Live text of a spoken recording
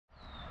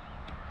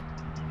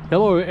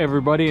Hello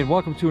everybody and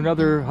welcome to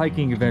another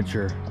hiking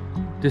adventure.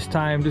 This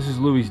time this is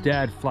Louie's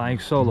dad flying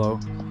solo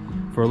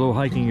for a little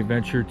hiking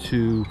adventure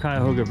to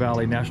Cuyahoga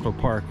Valley National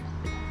Park,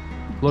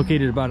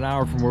 located about an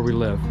hour from where we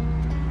live.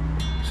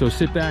 So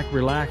sit back,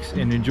 relax,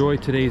 and enjoy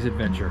today's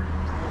adventure.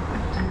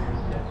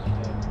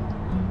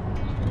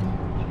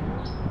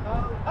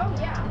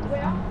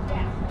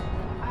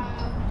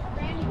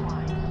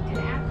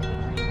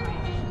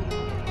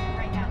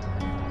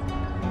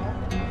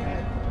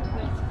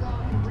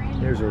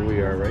 Here's where we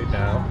are right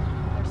now.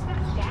 There's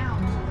steps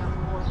down to the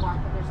boardwalk,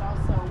 but there's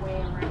also a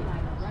way around by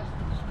the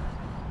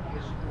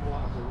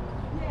restaurant.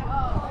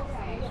 Oh,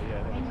 okay.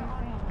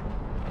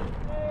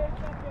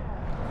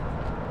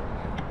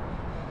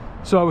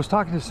 So I was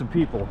talking to some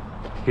people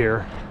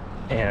here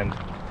and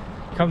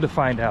come to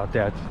find out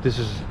that this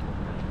is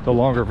the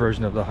longer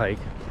version of the hike.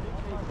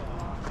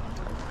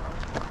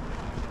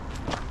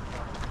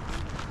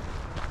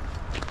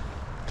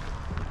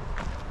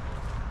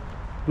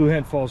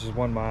 Hen Falls is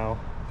 1 mile.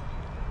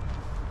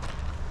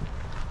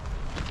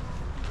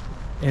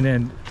 And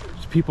then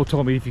people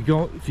told me if you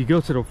go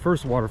to the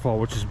first waterfall,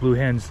 which is Blue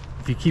Hens,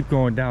 if you keep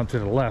going down to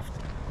the left,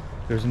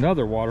 there's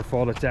another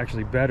waterfall that's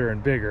actually better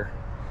and bigger.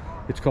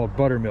 It's called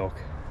Buttermilk.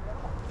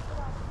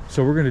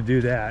 So we're gonna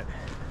do that.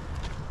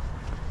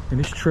 And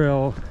this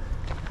trail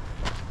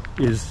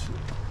is,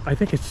 I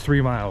think it's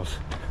 3 miles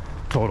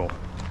total.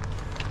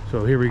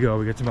 So here we go,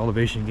 we got some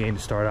elevation gain to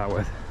start out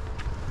with.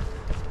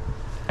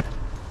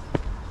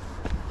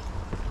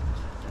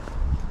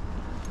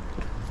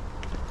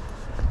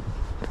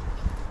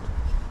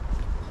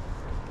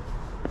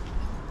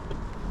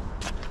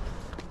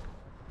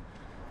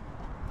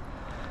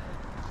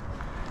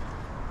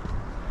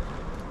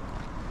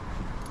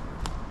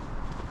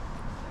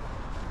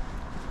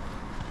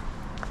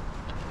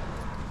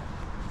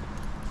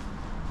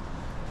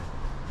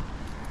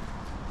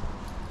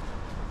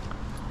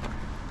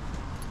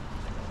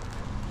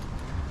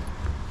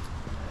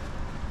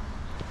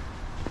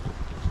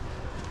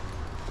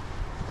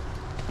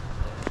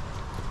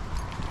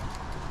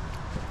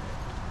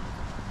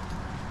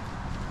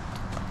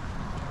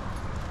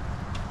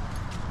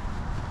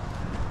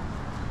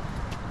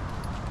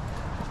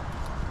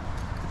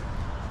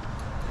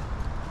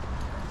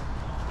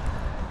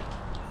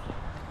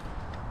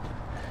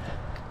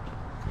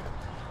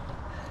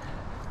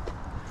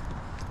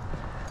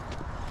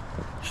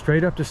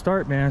 Straight up to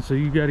start, man, so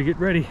you got to get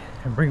ready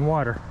and bring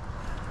water.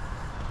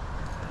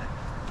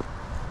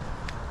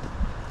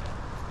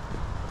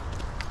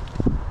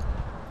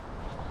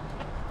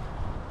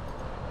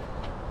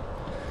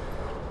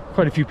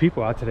 Quite a few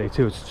people out today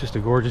too. It's just a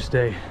gorgeous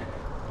day.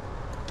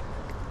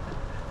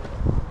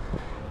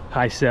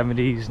 High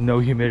 70s, no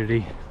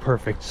humidity,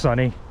 perfect,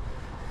 sunny.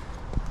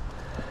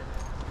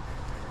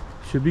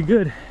 Should be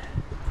good.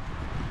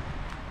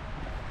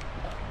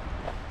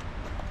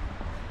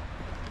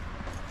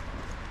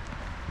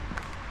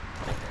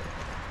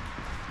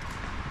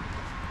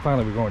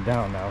 Finally we're going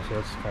down now, so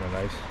that's kind of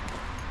nice.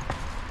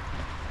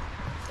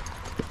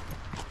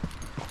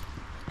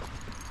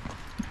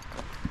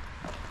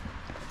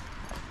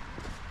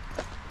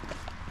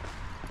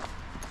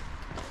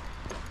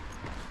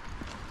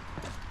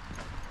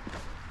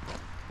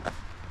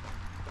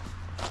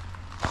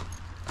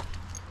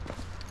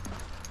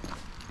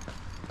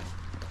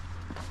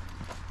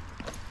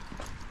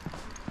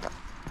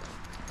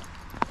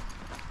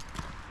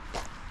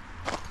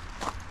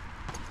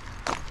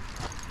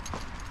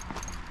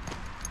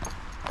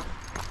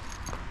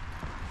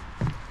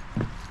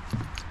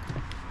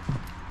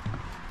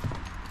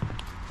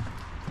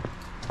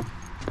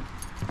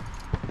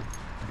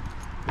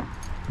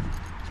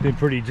 It's been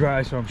pretty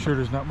dry, so I'm sure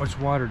there's not much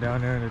water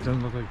down there, and it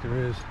doesn't look like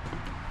there is.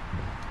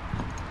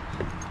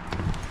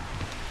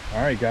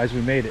 All right, guys,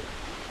 we made it.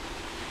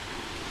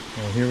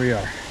 And here we are.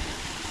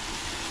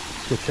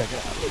 Let's go check it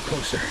out a little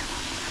closer.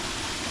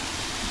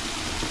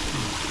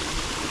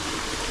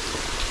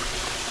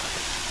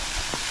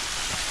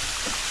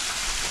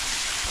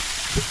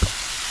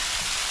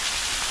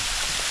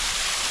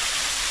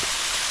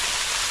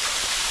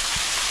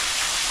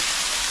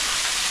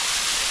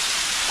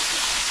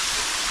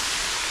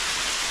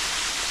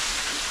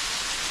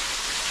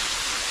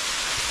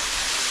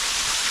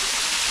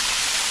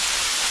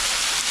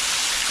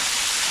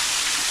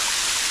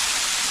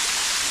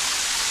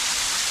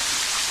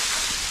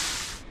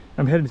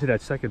 I'm heading to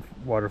that second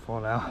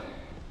waterfall now.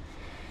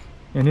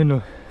 And in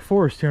the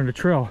forest here on the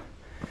trail,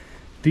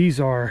 they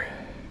smell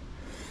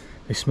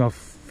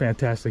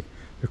fantastic.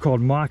 They're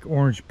called mock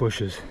orange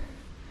bushes.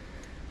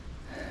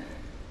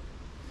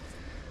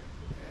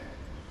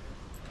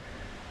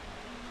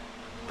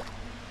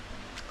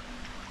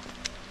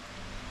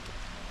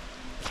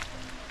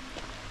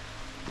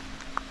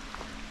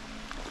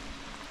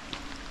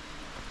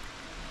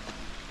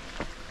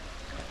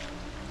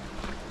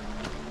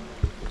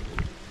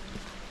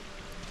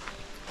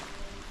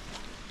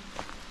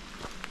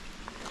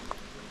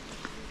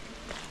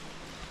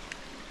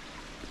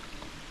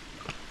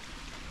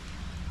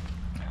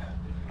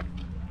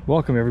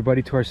 Welcome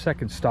everybody to our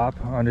second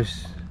stop on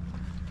this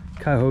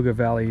Cuyahoga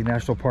Valley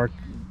National Park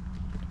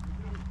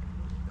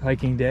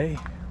hiking day.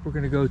 We're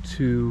going to go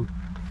to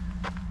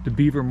the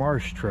Beaver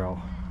Marsh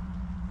trail.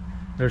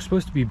 There's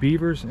supposed to be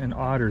beavers and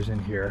otters in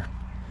here,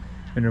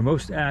 and they're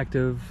most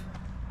active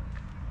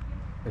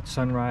at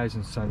sunrise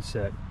and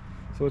sunset.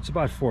 So it's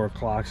about 4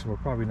 o'clock, so we're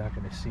probably not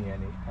going to see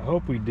any. I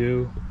hope we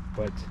do,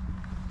 but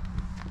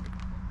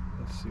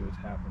let's see what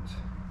happens.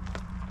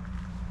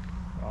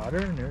 Otter,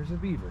 and there's a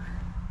beaver.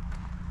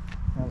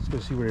 Now let's go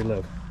see where they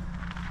live.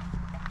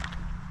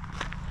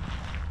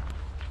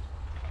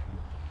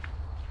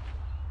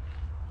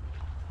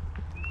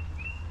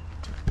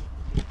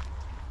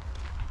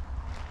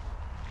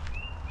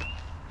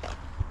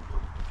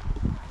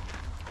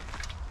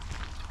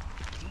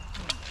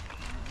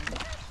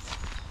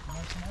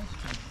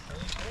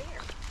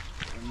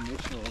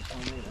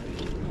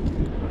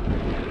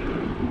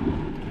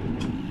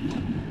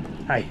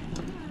 Hi.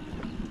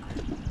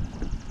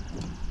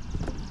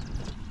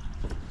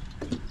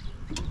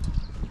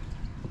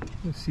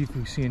 Let's see if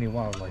we see any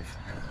wildlife.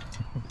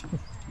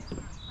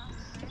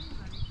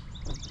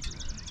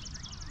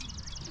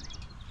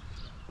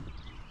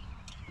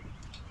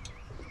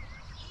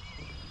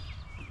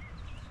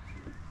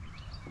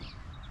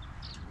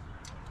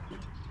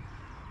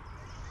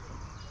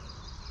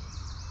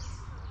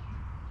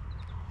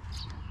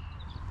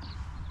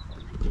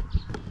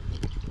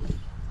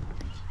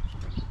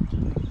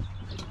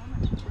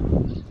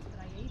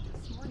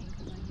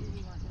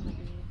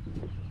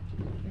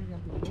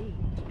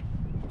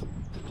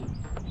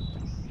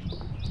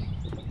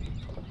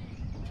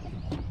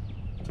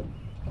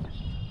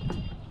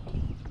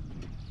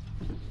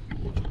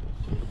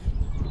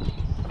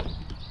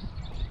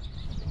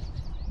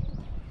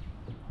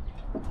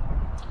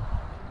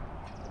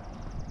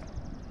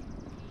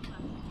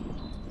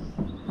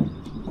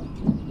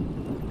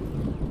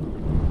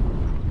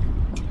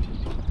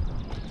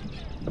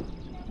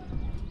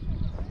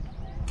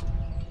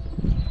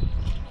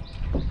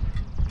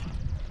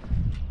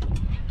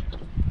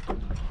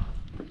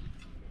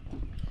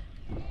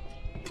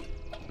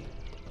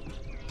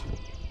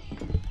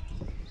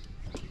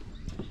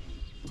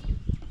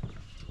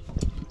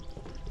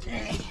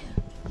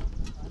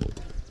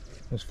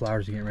 Those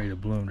flowers are getting ready to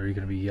bloom. They're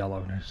going to be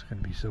yellow, and it's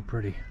going to be so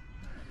pretty.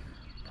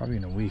 Probably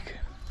in a week.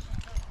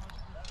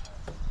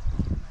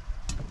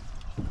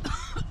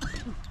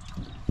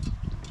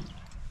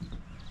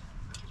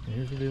 And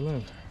here's where they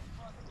live.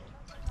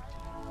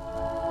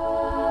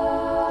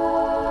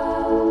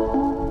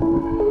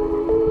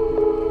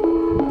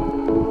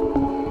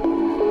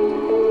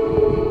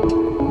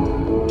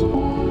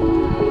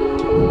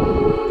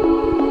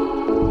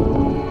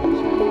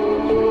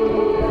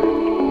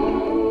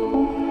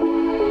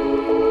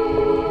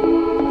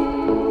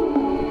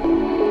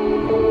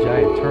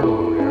 Turtle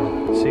over there,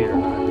 you can see it or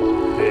not.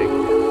 It's big.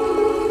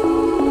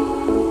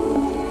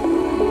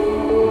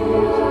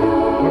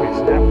 Probably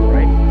snapped,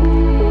 right?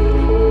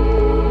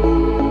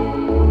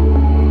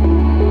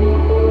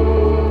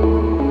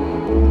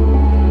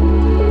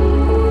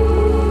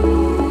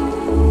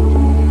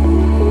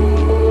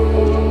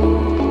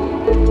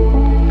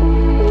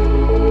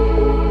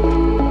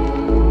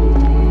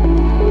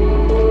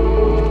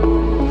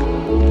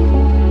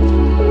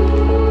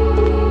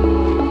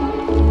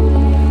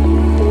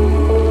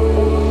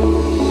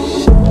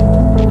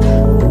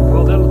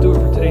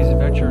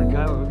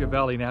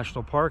 Valley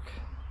National Park.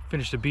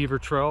 Finished the Beaver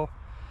Trail.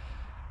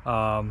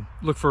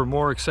 Look for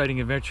more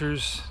exciting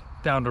adventures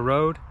down the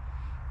road,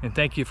 and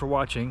thank you for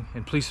watching,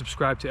 and please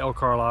subscribe to El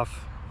Karloff,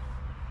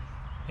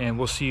 and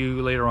we'll see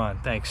you later on.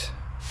 Thanks.